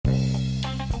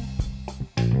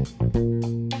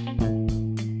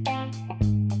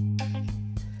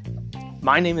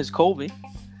My name is Colby.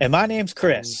 And my name's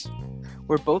Chris.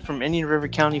 We're both from Indian River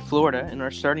County, Florida, and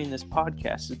are starting this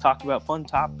podcast to talk about fun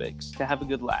topics to have a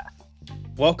good laugh.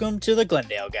 Welcome to the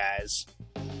Glendale Guys.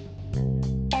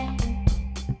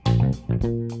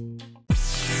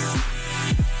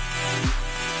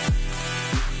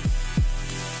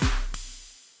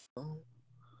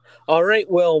 All right,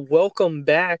 well, welcome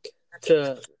back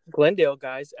to Glendale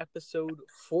Guys, episode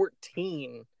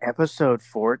 14. Episode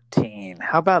 14.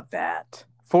 How about that?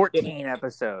 14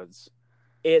 episodes.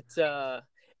 It's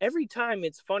every time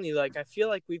it's funny, like I feel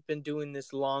like we've been doing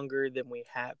this longer than we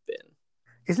have been.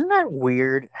 Isn't that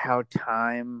weird how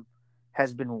time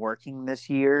has been working this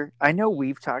year? I know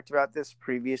we've talked about this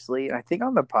previously, and I think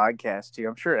on the podcast too.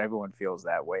 I'm sure everyone feels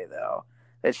that way though.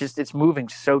 It's moving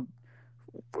so,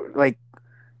 like,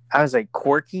 I was like,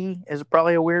 quirky is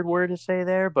probably a weird word to say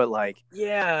there, but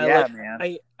yeah, man.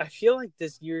 I feel like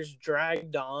this year's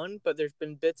dragged on, but there's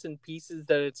been bits and pieces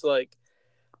that it's like,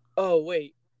 oh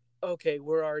wait, okay,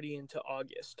 we're already into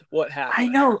August. What happened? I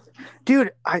know,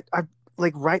 dude. I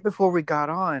like right before we got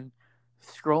on,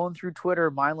 scrolling through Twitter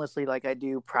mindlessly like I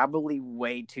do, probably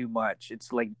way too much.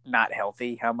 It's like not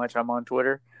healthy how much I'm on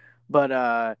Twitter,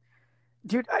 but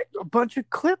dude, a bunch of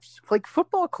clips, like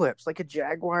football clips, like a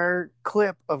Jaguar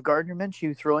clip of Gardner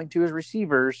Minshew throwing to his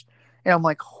receivers. And I'm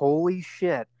like, holy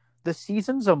shit, the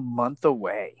season's a month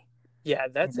away. Yeah,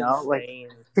 that's insane. Like,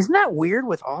 isn't that weird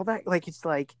with all that? Like, it's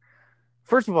like,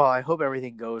 first of all, I hope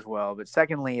everything goes well. But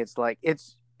secondly, it's like,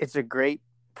 it's a great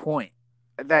point.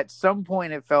 At some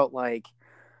point, it felt like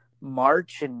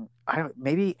March and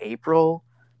maybe April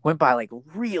went by like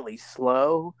really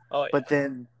slow. Oh, yeah.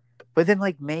 But then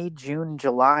like May, June,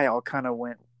 July all kind of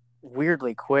went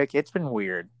weirdly quick. It's been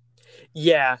weird.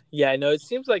 Yeah. No, it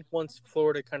seems like once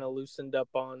Florida kind of loosened up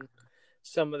on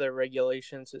some of their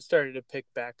regulations, it started to pick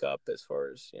back up as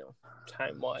far as,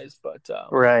 time wise. But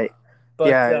right. But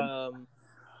yeah.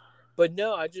 But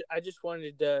no, I just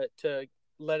wanted to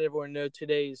let everyone know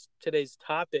today's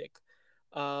topic.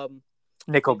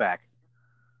 Nickelback.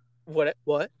 What?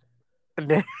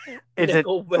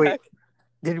 Nickelback.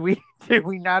 Wait, did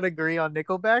we not agree on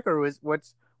Nickelback, or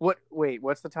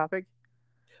what's the topic?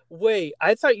 Wait,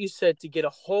 I thought you said to get a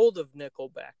hold of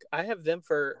Nickelback. I have them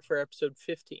for episode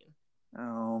 15.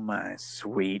 Oh my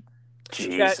sweet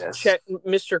Jesus. Check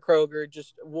Mr. Kroger,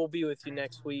 we'll be with you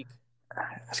next week.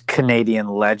 Canadian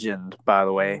legend, by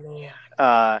the way.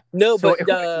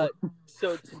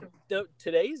 So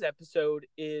today's episode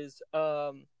is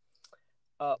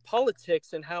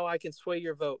politics and how I can sway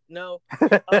your vote. No,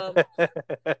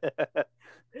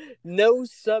 no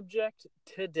subject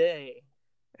today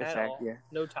at all. Yeah.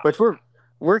 No topic. Which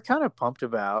we're kind of pumped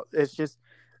about. It's just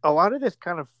a lot of this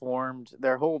kind of formed.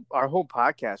 Our whole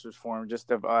podcast was formed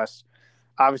just of us,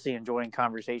 obviously enjoying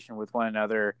conversation with one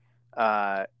another.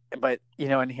 But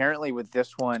inherently with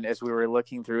this one, as we were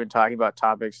looking through and talking about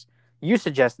topics, you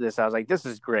suggested this. I was like, this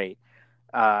is great,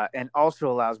 and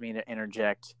also allows me to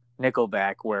interject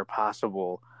Nickelback where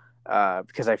possible,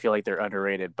 because I feel like they're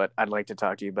underrated. But I'd like to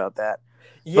talk to you about that.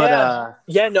 Yeah,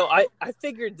 no, I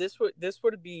figured this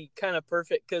would be kind of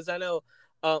perfect because I know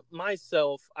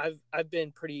myself, I've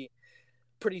been pretty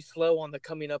slow on the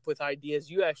coming up with ideas.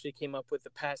 You actually came up with the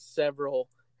past several.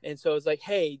 And so I was like,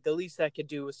 hey, the least I could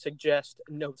do is suggest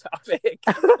no topic.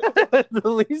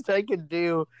 The least I can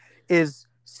do is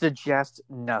suggest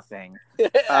nothing.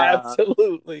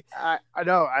 Absolutely. I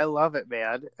know. I love it,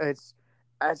 man.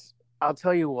 I'll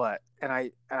tell you what.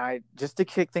 And I just to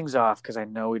kick things off, because I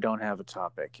know we don't have a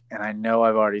topic and I know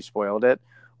I've already spoiled it.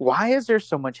 Why is there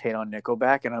so much hate on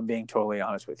Nickelback? And I'm being totally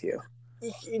honest with you.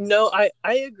 No, I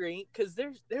agree. Because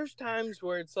there's times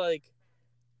where it's like,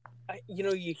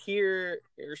 you hear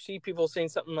or see people saying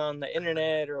something on the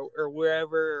internet or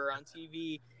wherever or on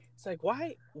TV. It's like,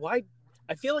 why?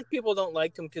 I feel like people don't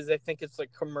like them because they think it's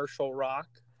like commercial rock.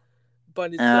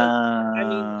 But it's like, I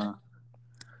mean,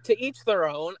 to each their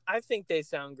own. I think they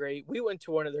sound great. We went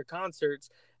to one of their concerts.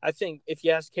 I think if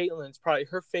you ask Caitlin, it's probably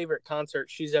her favorite concert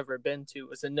she's ever been to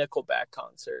was a Nickelback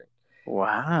concert.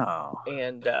 Wow.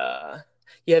 And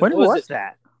when was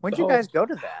that? When did you guys go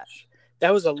to that?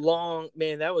 That was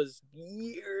that was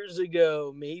years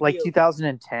ago, maybe. Like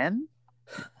 2010?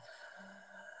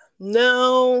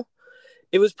 No,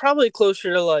 it was probably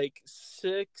closer to like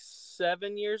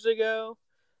 6-7 years ago.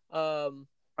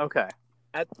 Okay.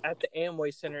 At the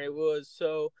Amway Center, it was.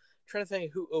 So, I'm trying to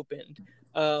think who opened.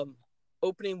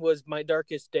 Opening was My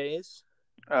Darkest Days.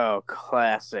 Oh,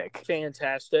 classic.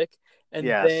 Fantastic. And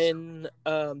yes. then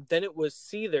it was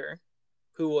Seether,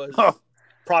 who was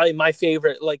probably my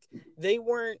favorite. Like, they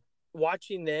weren't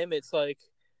watching them, it's like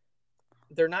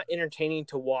they're not entertaining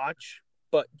to watch,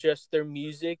 but just their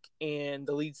music and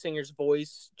the lead singer's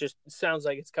voice just sounds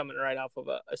like it's coming right off of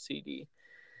a CD.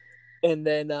 And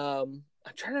then I'm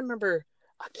trying to remember.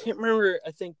 I can't remember. I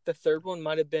think the third one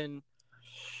might have been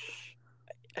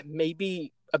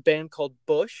maybe a band called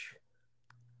Bush.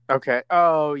 Okay.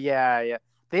 Oh yeah.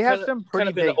 They have some pretty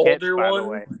an big hits, older by one. the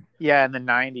way. Yeah, in the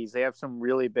 '90s, they have some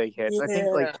really big hits. Yeah. I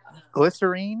think like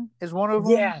Glycerine is one of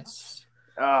them. Yes.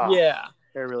 Oh, yeah.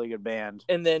 They're a really good band.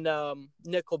 And then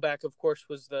Nickelback, of course,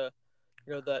 was the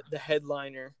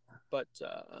headliner. But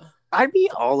I'd be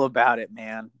all about it,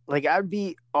 man. Like I'd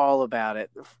be all about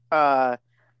it. What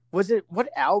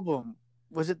album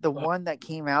was it? The one that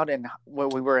came out in when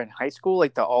we were in high school,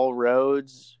 like the All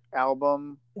Roads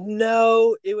album?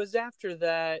 No, it was after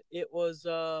that. It was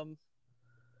oh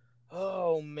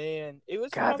man, it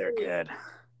was God, they're good.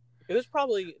 It was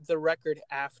probably the record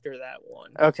after that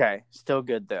one. Okay, still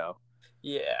good though.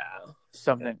 Yeah.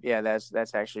 Something. Yeah,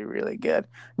 that's actually really good.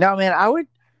 Now, man, I would.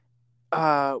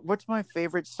 What's my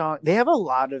favorite song? They have a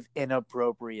lot of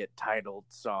inappropriate titled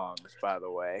songs, by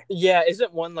the way. Yeah,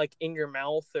 isn't one like In Your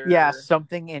Mouth or Yeah,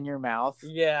 Something in Your Mouth?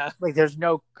 Yeah. Like there's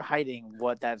no hiding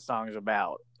what that song's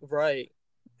about. Right.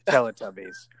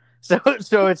 Teletubbies. So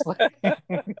it's like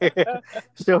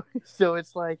so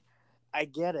it's like I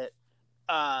get it.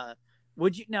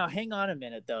 Would you now hang on a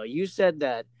minute though? You said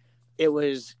that it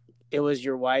was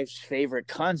your wife's favorite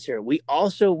concert. We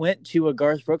also went to a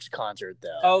Garth Brooks concert,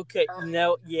 though. Okay.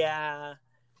 No. Yeah.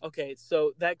 Okay.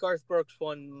 So that Garth Brooks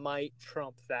one might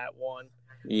trump that one.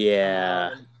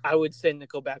 Yeah. I would say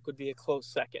Nickelback would be a close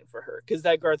second for her because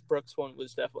that Garth Brooks one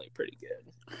was definitely pretty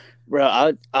good.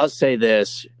 Bro, I'll say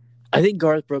this. I think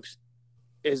Garth Brooks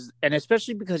is, and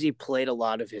especially because he played a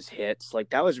lot of his hits,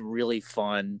 like that was really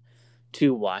fun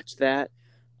to watch that.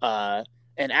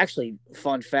 And actually,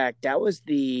 fun fact, that was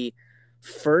the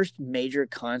first major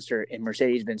concert in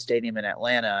Mercedes-Benz Stadium in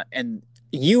Atlanta. And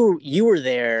you were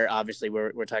there, obviously,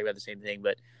 we're talking about the same thing,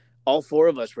 but all four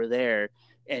of us were there,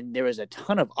 and there was a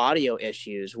ton of audio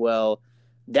issues. Well,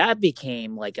 that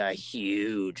became like a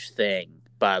huge thing,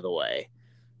 by the way.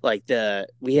 Like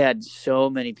we had so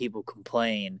many people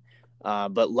complain,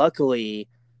 but luckily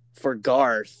for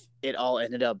Garth, it all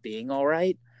ended up being all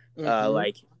right. Mm-hmm.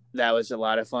 Like, that was a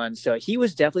lot of fun. So he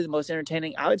was definitely the most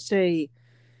entertaining. I would say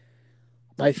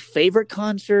my favorite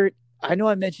concert, I know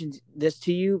I mentioned this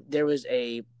to you. There was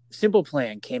a Simple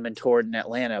Plan came and toured in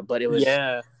Atlanta, but it was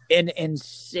an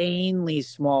insanely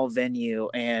small venue.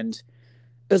 And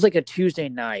it was like a Tuesday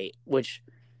night, which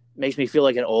makes me feel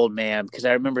like an old man because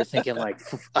I remember thinking like,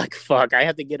 fuck, I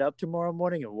have to get up tomorrow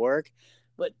morning and work.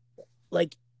 But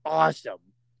like, awesome.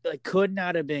 Like, could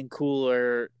not have been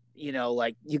cooler. You know,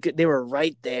 like they were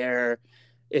right there.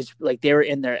 It's like they were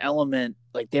in their element.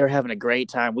 Like they were having a great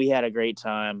time. We had a great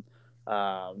time.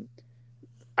 But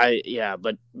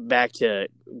back to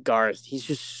Garth.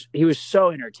 He was so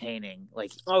entertaining.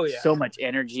 Like, so much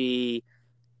energy.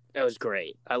 That was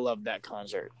great. I loved that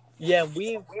concert. Yeah,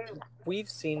 we've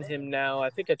seen him now. I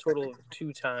think a total of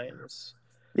 2 times.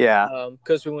 Yeah.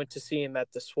 Because we went to see him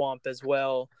at the Swamp as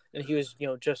well, and he was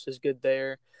just as good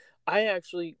there. I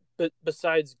actually. But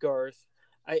besides Garth,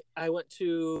 I went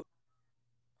to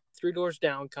Three Doors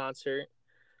Down concert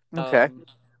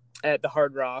at the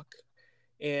Hard Rock,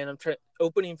 and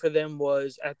opening for them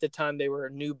was, at the time they were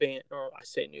a new band, or I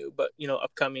say new, but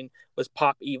upcoming, was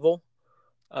Pop Evil.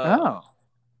 And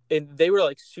they were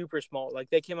like super small. Like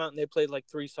they came out and they played like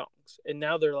 3 songs, and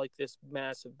now they're like this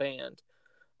massive band.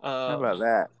 How about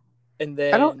that? And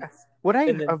then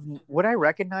would I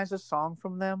recognize a song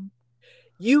from them?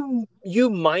 You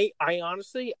might. I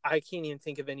can't even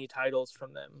think of any titles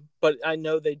from them, but I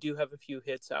know they do have a few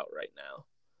hits out right now.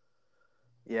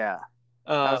 Yeah.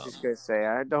 I was just going to say,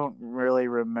 I don't really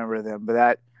remember them, but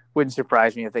that wouldn't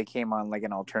surprise me if they came on like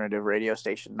an alternative radio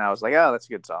station and I was like, oh, that's a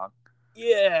good song.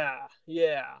 Yeah.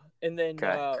 And then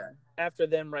after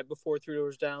them, right before Three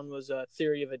Doors Down, was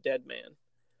Theory of a Dead Man.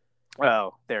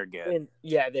 Oh, they're good. And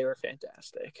they were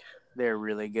fantastic. They're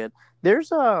really good.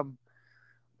 There's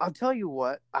I'll tell you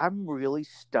what, I'm really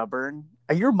stubborn.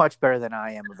 You're much better than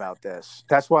I am about this.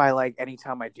 That's why, like,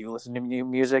 anytime I do listen to new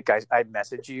music, I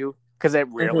message you because it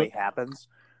rarely happens.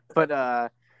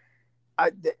 But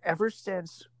ever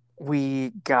since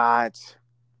we got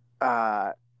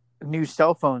new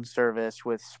cell phone service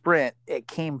with Sprint, it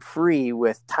came free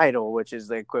with Tidal, which is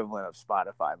the equivalent of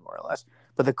Spotify, more or less.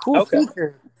 But the cool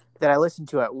feature that I listen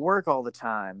to at work all the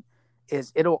time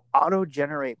is it'll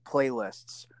auto-generate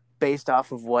playlists based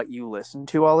off of what you listen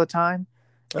to all the time.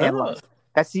 And like,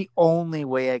 that's the only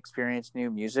way I experience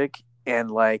new music. And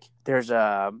like there's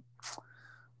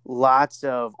lots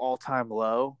of All Time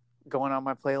Low going on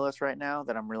my playlist right now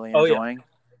that I'm really Oh yeah. enjoying.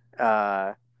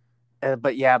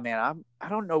 But yeah, man, I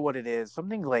don't know what it is.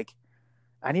 Something like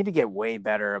I need to get way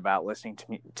better about listening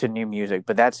to new music,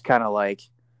 but that's kind of like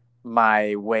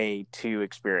my way to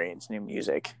experience new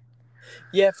music.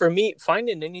 Yeah, for me,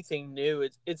 finding anything new,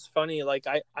 it's funny. Like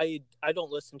I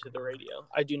don't listen to the radio.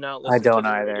 I do not I listen to don't the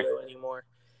either. radio anymore.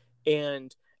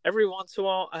 And every once in a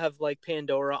while, I have like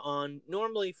Pandora on.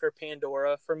 Normally, for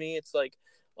Pandora, for me, it's like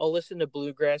I'll listen to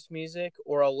bluegrass music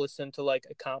or I'll listen to like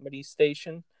a comedy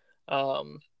station.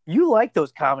 Um, You like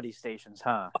those comedy stations,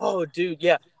 huh? oh, dude,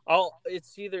 yeah.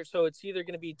 It's either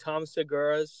gonna be Tom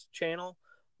Segura's channel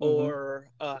Mm-hmm. or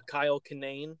Kyle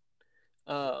Kinane.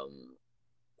 Um,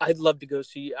 I'd love to go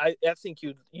see. I think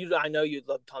you I know you'd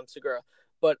love Tom Segura,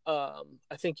 but I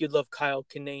think you'd love Kyle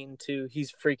Kinane too.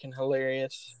 He's freaking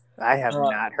hilarious. I have Uh,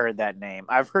 not heard that name.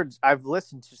 I've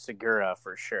listened to Segura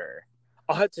for sure.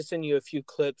 I'll have to send you a few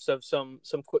clips of some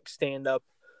quick stand up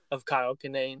of Kyle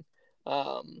Kinane.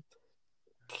 Um,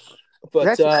 but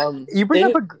That's you bring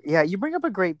up any, a yeah, you bring up a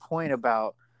great point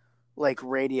about like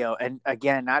radio, and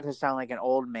again, not to sound like an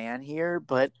old man here,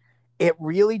 but it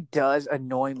really does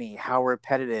annoy me how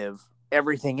repetitive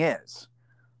everything is.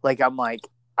 Like I'm like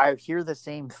I hear the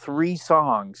same 3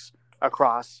 songs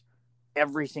across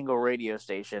every single radio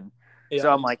station. So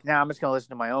yeah, I'm like, now I'm just gonna listen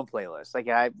to my own playlist. Like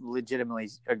I legitimately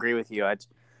agree with you.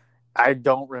 I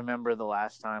don't remember the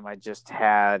last time I just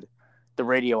had the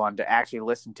radio on to actually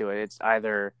listen to it. It's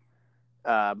either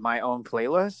my own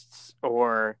playlists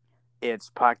or it's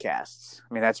podcasts.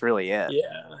 I mean, that's really it.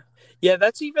 yeah, yeah.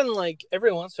 That's even like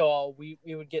every once in a while we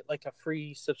would get like a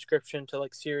free subscription to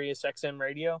like Sirius XM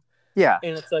radio. Yeah.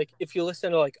 And it's like if you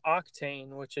listen to like Octane,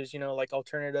 which is like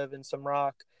alternative and some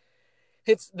rock,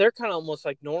 they're kind of almost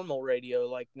like normal radio.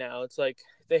 Like now, it's like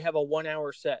they have a 1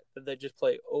 hour set that they just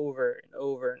play over and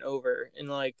over and over. And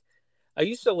like I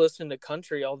used to listen to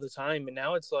country all the time, and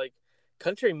now it's like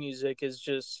country music is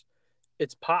just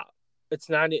it's pop. It's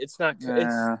not. It's not.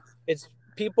 Uh, It's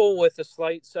people with a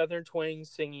slight southern twang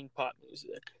singing pop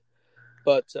music.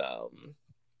 But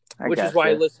I which is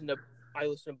why gotcha. I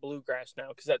listen to bluegrass now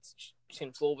because that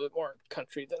seems a little bit more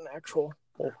country than actual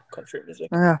country music.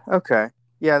 Okay.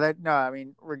 Yeah. That no. I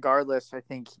mean, regardless, I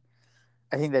think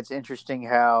that's interesting.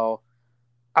 How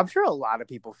I'm sure a lot of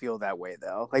people feel that way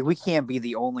though. Like we can't be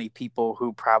the only people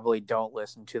who probably don't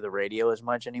listen to the radio as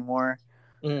much anymore.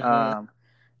 Mm-hmm. Um,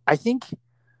 I think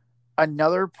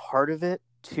another part of it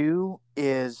too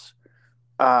is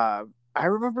uh, I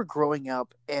remember growing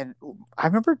up and I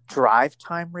remember drive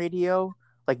time radio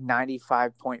like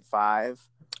 95.5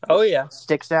 Oh yeah,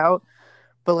 sticks out,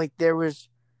 but like there was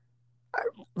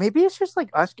maybe it's just like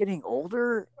us getting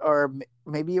older or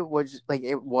maybe it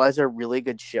was a really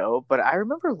good show, but I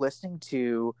remember listening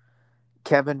to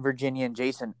Kevin, Virginia and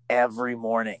Jason every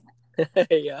morning.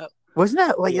 yeah, Wasn't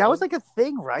that like that yeah, was like a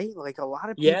thing, right? Like a lot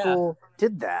of yeah, people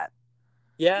did that.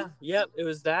 yeah, yeah. It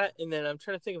was that, and then I'm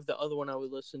trying to think of the other one I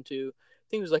would listen to. I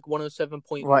think it was like What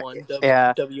 107.1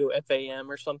 yeah. WFAM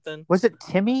or something. Was it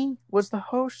Timmy was the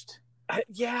host?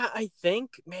 Yeah, I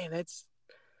think, man, it's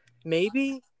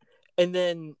maybe. And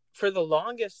then for the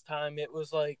longest time, it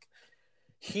was like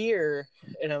here,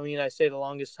 and I mean, I say the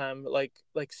longest time, but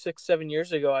like 6, 7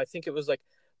 years ago, I think it was like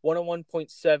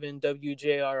 101.7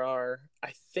 WJRR.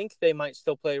 I think they might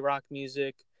still play rock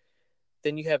music.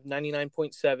 Then you have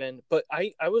 99.7, but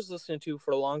I was listening to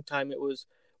for a long time. It was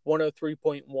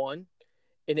 103.1,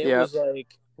 and it Yeah. was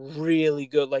like really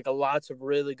good, like lots of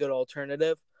really good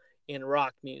alternative and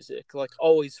rock music, like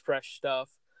always fresh stuff.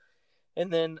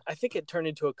 And then I think it turned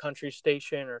into a country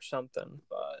station or something.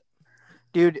 But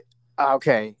Dude,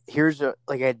 okay, here's a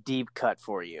deep cut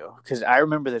for you cuz I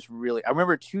remember this really. I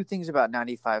remember 2 things about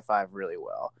 95.5 really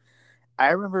well.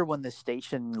 I remember when the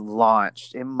station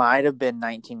launched, it might have been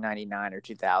 1999 or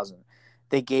 2000.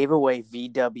 They gave away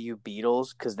VW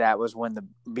Beatles cuz that was when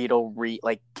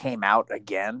the came out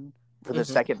again for the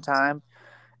mm-hmm. second time.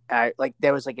 Like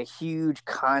there was like a huge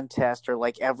contest or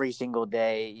like every single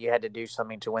day you had to do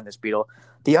something to win this Beetle.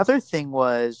 The other thing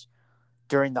was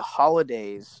during the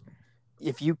holidays,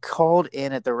 if you called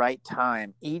in at the right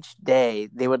time each day,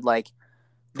 they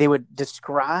would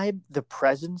describe the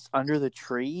presents under the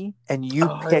tree and you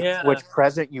Oh picked yeah, which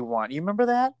present you want. You remember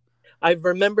that? I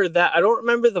remember that. I don't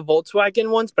remember the Volkswagen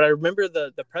ones, but I remember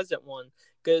the present one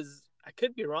because I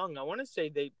could be wrong. I want to say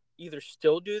they either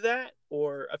still do that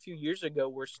or a few years ago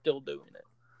we're still doing it.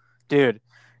 Dude,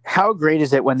 how great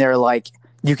is it when they're like,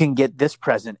 you can get this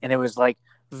present? And it was like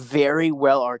very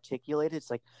well articulated. It's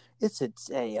like it's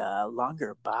a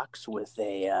longer box with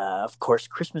a of course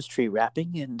Christmas tree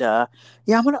wrapping, and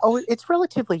yeah, I'm gonna. Oh, it's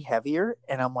relatively heavier,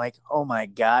 and I'm like, oh my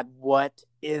god, what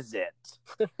is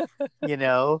it? You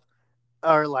know,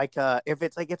 or like if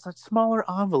it's like it's a smaller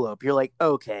envelope, you're like,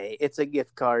 okay, it's a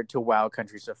gift card to Wow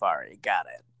Country Safari. Got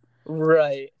it.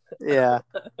 Right. Yeah,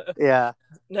 yeah.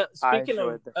 Now, I speaking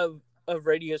enjoyed that. of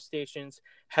radio stations,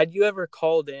 had you ever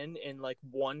called in and like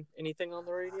won anything on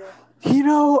the radio? You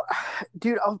know,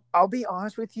 dude, I'll be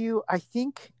honest with you. I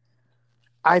think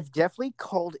I've definitely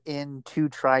called in to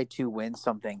try to win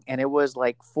something, and it was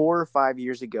like 4 or 5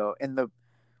 years ago. And the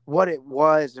what it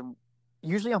was, and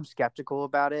usually I'm skeptical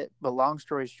about it, but long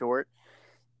story short,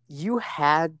 you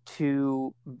had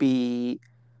to be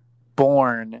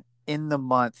born in the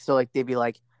month. So like they'd be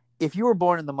like, if you were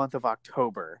born in the month of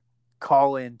October,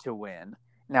 call in to win.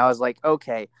 And I was like,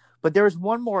 okay, but there was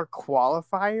one more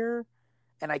qualifier,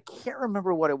 and I can't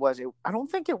remember what it was. I don't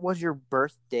think it was your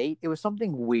birth date. It was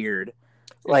something weird.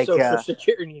 Your Like social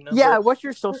security yeah, number. what's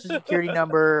your social security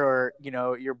number, or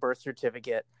your birth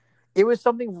certificate? It was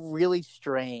something really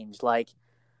strange, like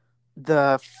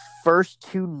the first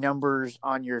two numbers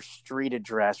on your street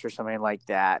address or something like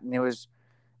that. And it was,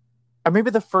 or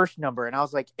maybe the first number, and I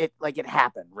was like it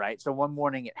happened, right? So one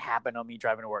morning it happened on me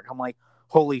driving to work. I'm like,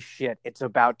 holy shit, it's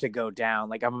about to go down.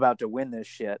 Like I'm about to win this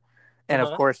shit. And of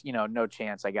Uh-huh. course, no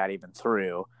chance I got even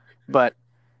through. But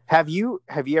have you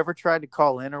ever tried to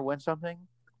call in or win something?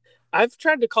 I've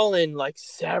tried to call in like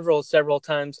several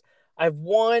times. I've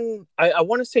won. I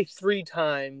want to say three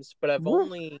times, but I've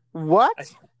only. I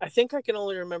What? I think I can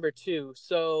only remember two.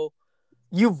 So,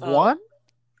 You've um, won?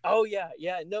 oh yeah,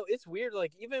 yeah. No, it's weird.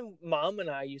 Like even mom and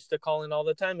I used to call in all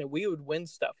the time, and we would win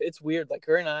stuff. It's weird. Like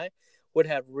her and I would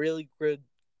have really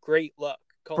great luck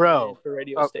calling in Bro, for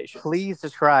radio stations. please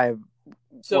describe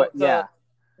what. So Yeah.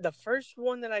 the first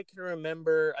one that I can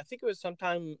remember, I think it was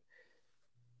sometime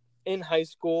in high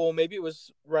school. Maybe it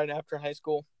was right after high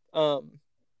school.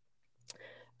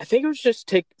 I think it was just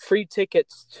take free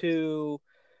tickets to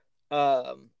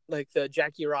like the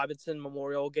Jackie Robinson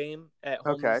Memorial Game at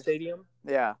Holman Okay. Stadium.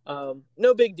 Yeah.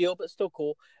 No big deal, but still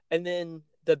cool. And then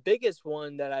the biggest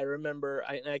one that I remember,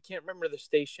 I can't remember the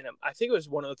station. I think it was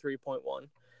 103.1.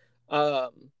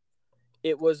 Um,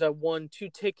 it was I won two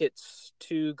tickets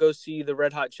to go see the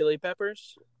Red Hot Chili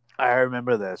Peppers. I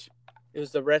remember this. It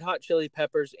was the Red Hot Chili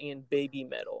Peppers and Baby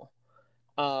Metal.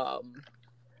 Um,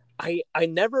 I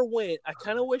never went. I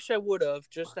kind of wish I would have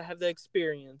just to have the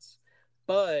experience,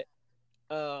 but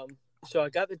so I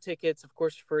got the tickets, of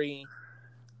course, free,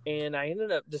 and I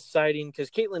ended up deciding because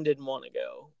Caitlin didn't want to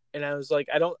go, and I was like,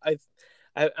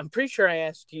 I'm pretty sure I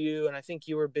asked you, and I think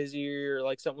you were busy or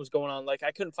like something was going on. Like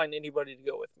I couldn't find anybody to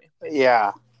go with me,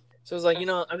 Yeah. so I was like,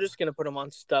 I'm just gonna put them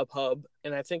on StubHub,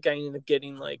 and I think I ended up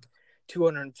getting like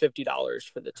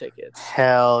 $250 for the tickets.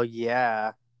 Hell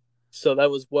yeah. So that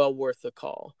was well worth the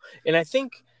call. And I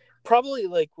think probably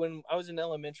like when I was in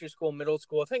elementary school, middle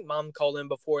school, I think mom called in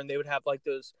before and they would have like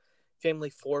those family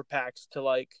 4 packs to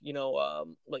like a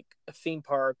theme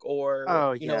park or,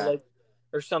 Oh yeah. like,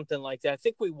 or something like that. I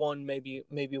think we won maybe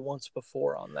once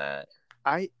before on that.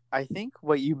 I think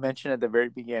what you mentioned at the very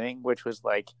beginning, which was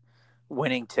like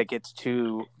winning tickets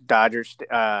to Dodgers,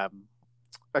 a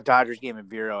Dodgers game in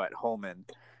Vero at Holman,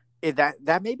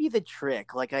 that may be the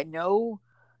trick. Like I know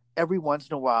every once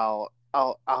in a while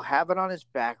I'll have it on as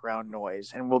background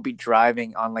noise, and we'll be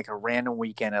driving on like a random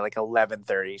weekend at like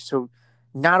 11:30. So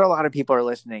not a lot of people are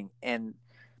listening, and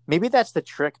maybe that's the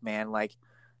trick, man. Like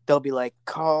they'll be like,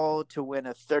 call to win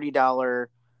a $30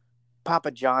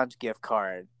 Papa John's gift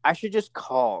card. I should just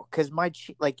call because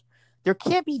like there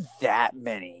can't be that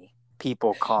many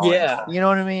people calling. Yeah. You know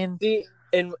what I mean? See,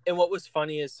 and what was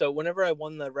funny is so whenever I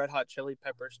won the Red Hot Chili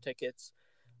Peppers tickets,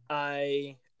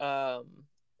 I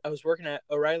I was working at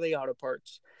O'Reilly Auto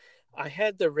Parts. I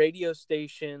had the radio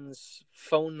station's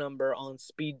phone number on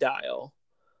speed dial,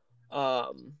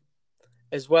 um,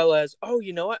 as well as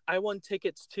you know what? I won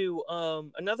tickets to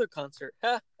another concert.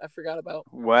 I forgot about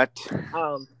What?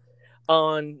 um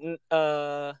on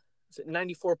is it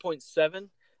 94.7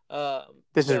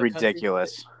 This is the country,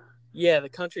 ridiculous. yeah, the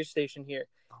country station here,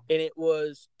 and it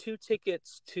was two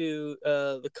tickets to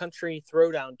the country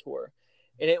throwdown tour,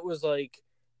 and it was like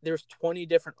there's 20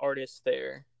 different artists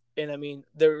there, and I mean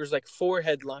there was like four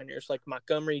headliners like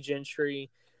Montgomery Gentry,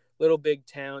 Little Big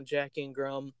Town, Jack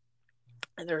Ingram,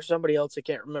 and there was somebody else I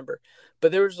can't remember,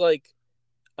 but there was like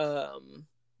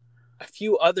a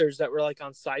few others that were like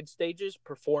on side stages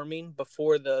performing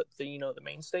before the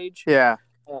main stage. Yeah.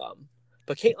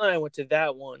 But Caitlin and I went to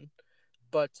that one,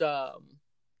 but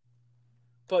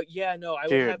yeah, no, I would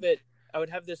Dude. have it. I would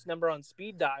have this number on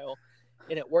speed dial,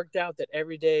 and it worked out that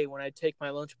every day when I'd take my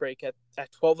lunch break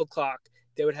at 12 o'clock,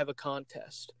 they would have a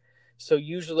contest. So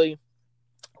usually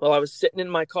while I was sitting in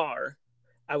my car,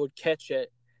 I would catch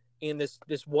it. And this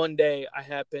one day I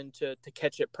happened to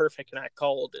catch it perfect, and I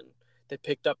called, and they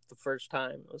picked up the first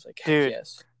time. I was like, heck Dude,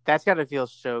 yes. That's got to feel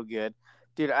so good.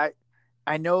 Dude,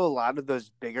 I know a lot of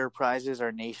those bigger prizes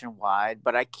are nationwide,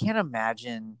 but I can't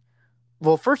imagine.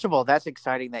 Well, first of all, that's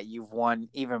exciting that you've won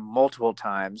even multiple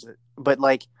times, but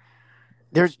like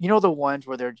there's the ones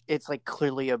where it's like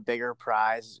clearly a bigger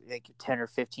prize, like $10,000 or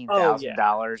Oh yeah.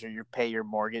 $15,000, or you pay your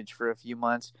mortgage for a few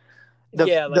months.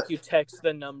 Like you text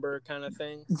the number kind of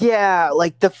thing. Yeah,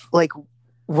 like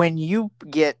when your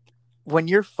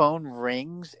phone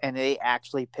rings and they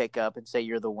actually pick up and say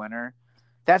you're the winner,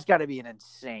 that's got to be an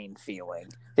insane feeling.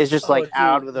 It's just like dude.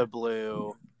 out of the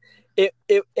blue.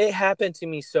 It happened to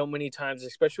me so many times,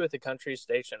 especially with the country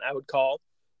station. I would call,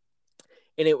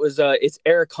 and it's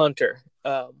Eric Hunter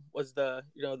was the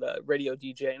radio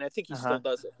DJ, and I think he still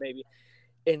does it maybe.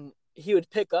 And he would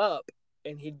pick up,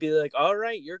 and he'd be like, "All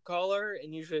right, your caller,"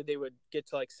 and usually they would get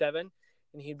to like 7,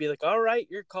 and he'd be like, "All right,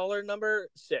 your caller number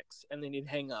 6," and then he'd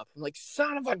hang up. I'm like,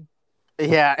 son of a.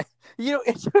 Yeah,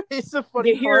 it's a funny.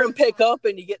 You hear him pick up,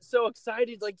 and you get so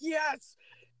excited, like, yes.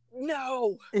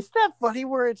 No. Is that funny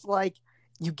where it's like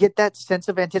you get that sense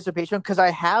of anticipation? Because I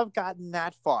have gotten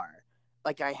that far.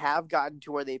 Like I have gotten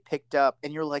to where they picked up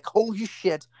and you're like, holy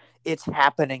shit, it's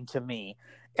happening to me.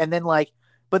 And then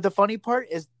but the funny part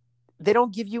is they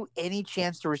don't give you any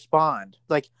chance to respond.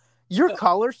 Like your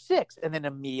caller 6 and then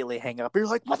immediately hang up. You're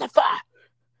like, what the fuck?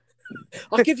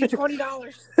 I'll give you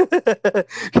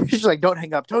 $20. She's like, don't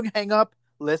hang up. Don't hang up.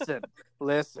 Listen.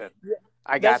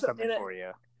 I got something for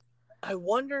you. I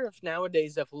wonder if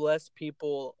nowadays, if less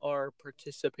people are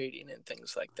participating in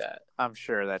things like that. I'm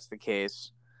sure that's the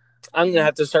case. I'm going to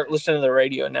have to start listening to the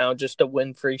radio now just to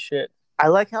win free shit. I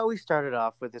like how we started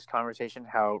off with this conversation,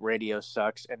 how radio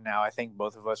sucks, and now I think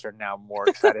both of us are now more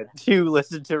excited to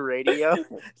listen to radio.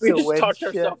 We just talked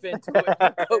ourselves into it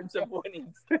in hopes of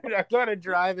winning. I'm going to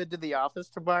drive into the office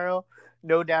tomorrow.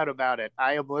 No doubt about it.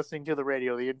 I am listening to the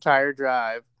radio the entire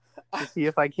drive to see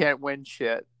if I can't win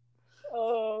shit.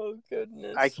 Oh,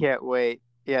 goodness. I can't wait.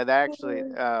 Yeah, that actually,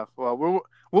 well,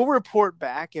 we'll report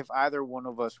back if either one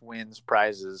of us wins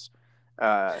prizes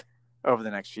over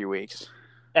the next few weeks.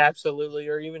 Absolutely,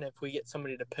 or even if we get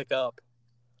somebody to pick up.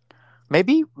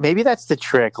 Maybe that's the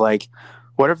trick. Like,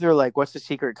 what if they're like, what's the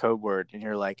secret code word? And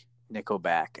you're like,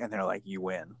 Nickelback. And they're like, you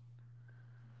win.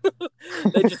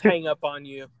 They just hang up on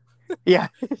you. Yeah.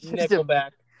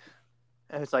 Nickelback.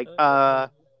 And it's like,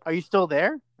 are you still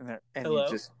there? And hello?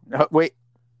 You just, wait,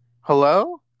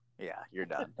 hello? Yeah, you're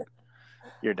done.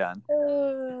 You're done.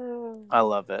 I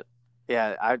love it.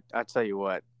 Yeah, I tell you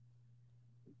what,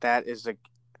 that is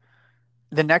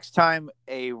the next time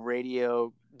a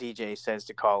radio DJ says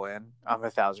to call in, I'm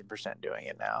 1,000% doing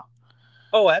it now.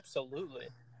 Oh, absolutely.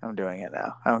 I'm doing it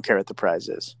now. I don't care what the prize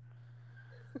is.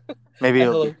 Maybe a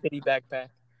Hello Kitty backpack.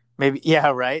 Maybe, yeah,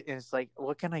 right. And it's like,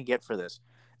 what can I get for this?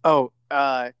 Oh,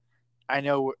 I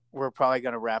know we're probably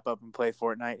going to wrap up and play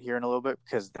Fortnite here in a little bit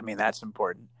because I mean that's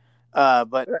important.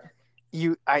 But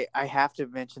I have to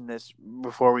mention this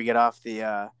before we get off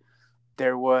the.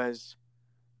 There was.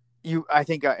 I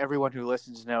think everyone who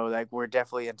listens know like we're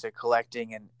definitely into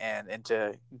collecting and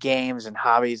into games and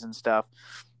hobbies and stuff.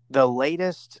 The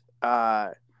latest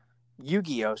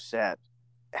Yu-Gi-Oh set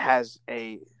has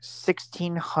a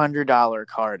 $1,600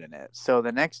 card in it. So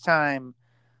the next time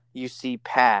you see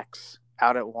packs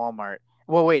out at Walmart,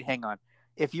 well, wait, hang on.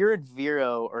 If you're in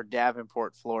Vero or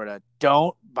Davenport, Florida,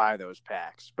 don't buy those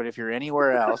packs. But if you're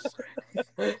anywhere else,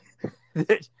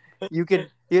 you can.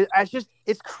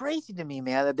 It's crazy to me,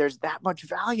 man, that there's that much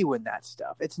value in that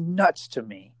stuff. It's nuts to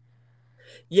me.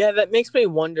 Yeah, that makes me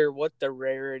wonder what the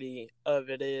rarity of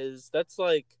it is. That's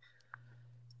like,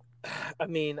 I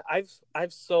mean,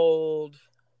 I've sold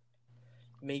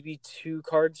maybe 2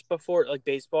 cards before, like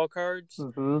baseball cards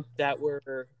that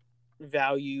were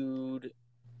valued,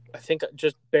 I think,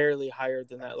 just barely higher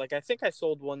than that. Like I think I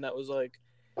sold one that was like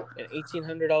an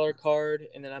 $1,800 card,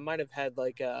 and then I might have had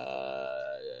like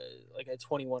a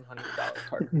 $2,100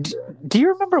 card. Do you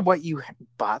remember what you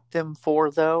bought them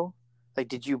for though? Like,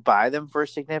 did you buy them for a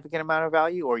significant amount of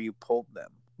value, or you pulled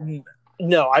them?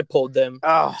 No, I pulled them.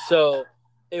 Oh, so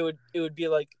it would be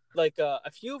like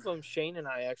a few of them. Shane and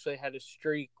I actually had a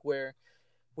streak where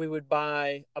we would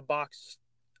buy a box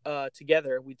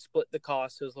together. We'd split the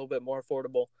cost. It was a little bit more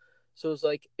affordable. So it was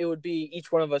like, it would be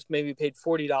each one of us maybe paid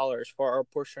 $40 for our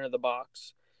portion of the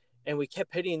box. And we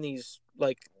kept hitting these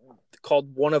like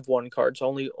called 1 of 1 cards,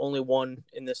 only one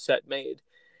in this set made.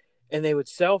 and they would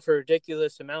sell for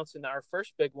ridiculous amounts. And our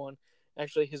first big one,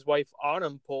 actually, his wife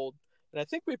Autumn pulled, and I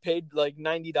think we paid like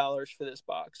 $90 for this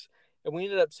box, and we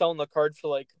ended up selling the card for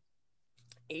like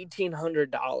 $1,800.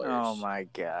 Oh my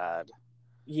god!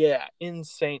 Yeah,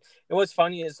 insane. And what's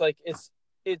funny is like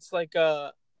it's like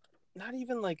not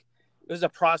even like it was a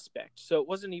prospect, so it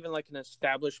wasn't even like an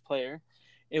established player.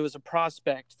 It was a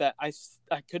prospect that I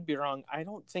could be wrong. I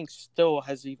don't think still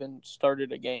has even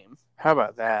started a game. How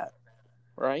about that?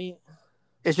 Right?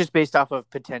 It's just based off of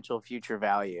potential future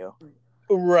value.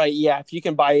 Right. Yeah. If you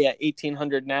can buy it at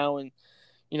 1,800 now, and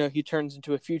he turns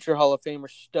into a future Hall of Famer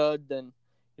stud, then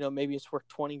maybe it's worth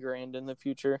 20 grand in the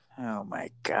future. Oh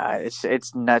my god,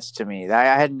 it's nuts to me.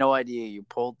 I had no idea you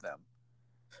pulled them.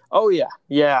 Oh yeah,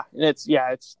 yeah, and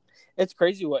it's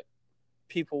crazy what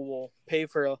people will pay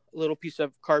for a little piece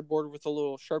of cardboard with a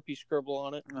little Sharpie scribble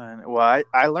on it. Well,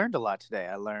 I learned a lot today.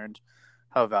 I learned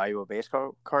how valuable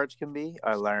baseball cards can be.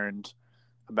 I learned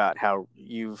about how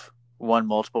you've won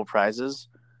multiple prizes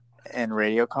in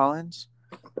radio call-ins,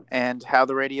 and how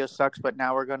the radio sucks, but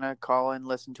now we're gonna call and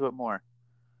listen to it more.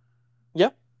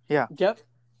 Yep. Yeah. Yep.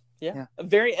 Yeah. A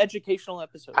very educational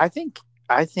episode. I think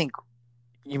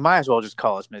you might as well just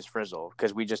call us Miss Frizzle,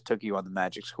 because we just took you on the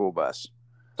Magic School Bus.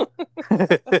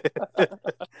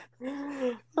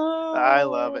 I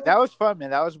love it. That was fun,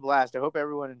 man. That was a blast. I hope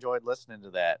everyone enjoyed listening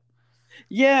to that.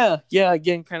 Yeah.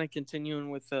 Again, kind of continuing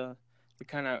with the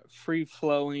kind of free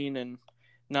flowing and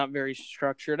not very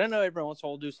structured. I know every once in a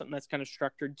while we'll do something that's kind of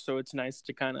structured, so it's nice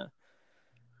to kind of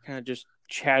just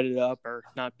chat it up or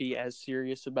not be as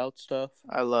serious about stuff.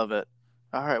 I love it.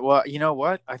 All right. Well, you know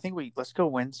what? I think let's go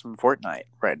win some Fortnite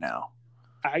right now.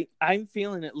 I'm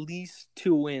feeling at least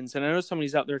 2 wins, and I know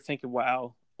somebody's out there thinking,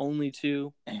 "Wow, only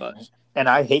 2." But and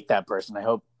I hate that person. I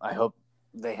hope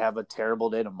they have a terrible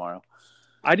day tomorrow.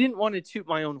 I didn't want to toot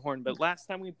my own horn, but last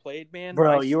time we played, man,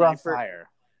 bro, you were on fire.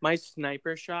 My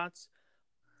sniper shots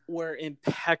were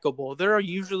impeccable. They're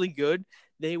usually good.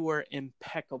 They were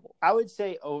impeccable. I would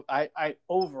say, I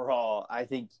overall, I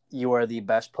think you are the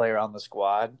best player on the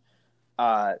squad.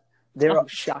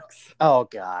 Shucks. Oh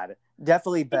God,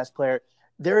 definitely best player.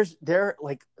 There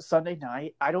like Sunday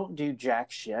night, I don't do jack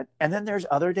shit, and then there's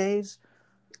other days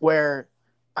where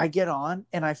I get on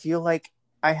and I feel like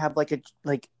I have like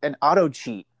an auto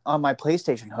cheat on my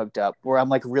PlayStation hooked up, where I'm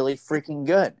like really freaking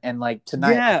good, and like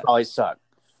tonight I probably suck.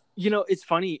 It's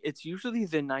funny. It's usually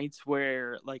the nights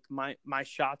where like my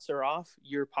shots are off,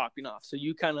 you're popping off. So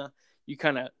you kind of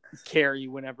carry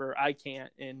whenever I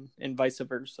can't, and vice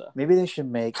versa. Maybe they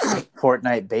should make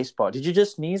Fortnite baseball. Did you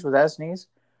just sneeze? Was that a sneeze?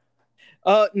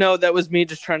 No, that was me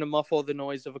just trying to muffle the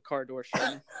noise of a car door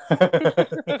shutting.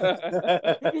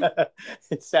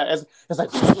 It's sad. It's like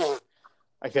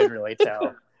I couldn't really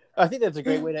tell. I think that's a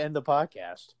great way to end the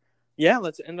podcast. Yeah,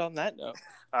 let's end on that note.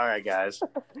 All right, guys.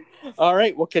 All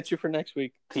right, we'll catch you for next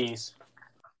week. Peace.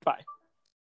 Bye.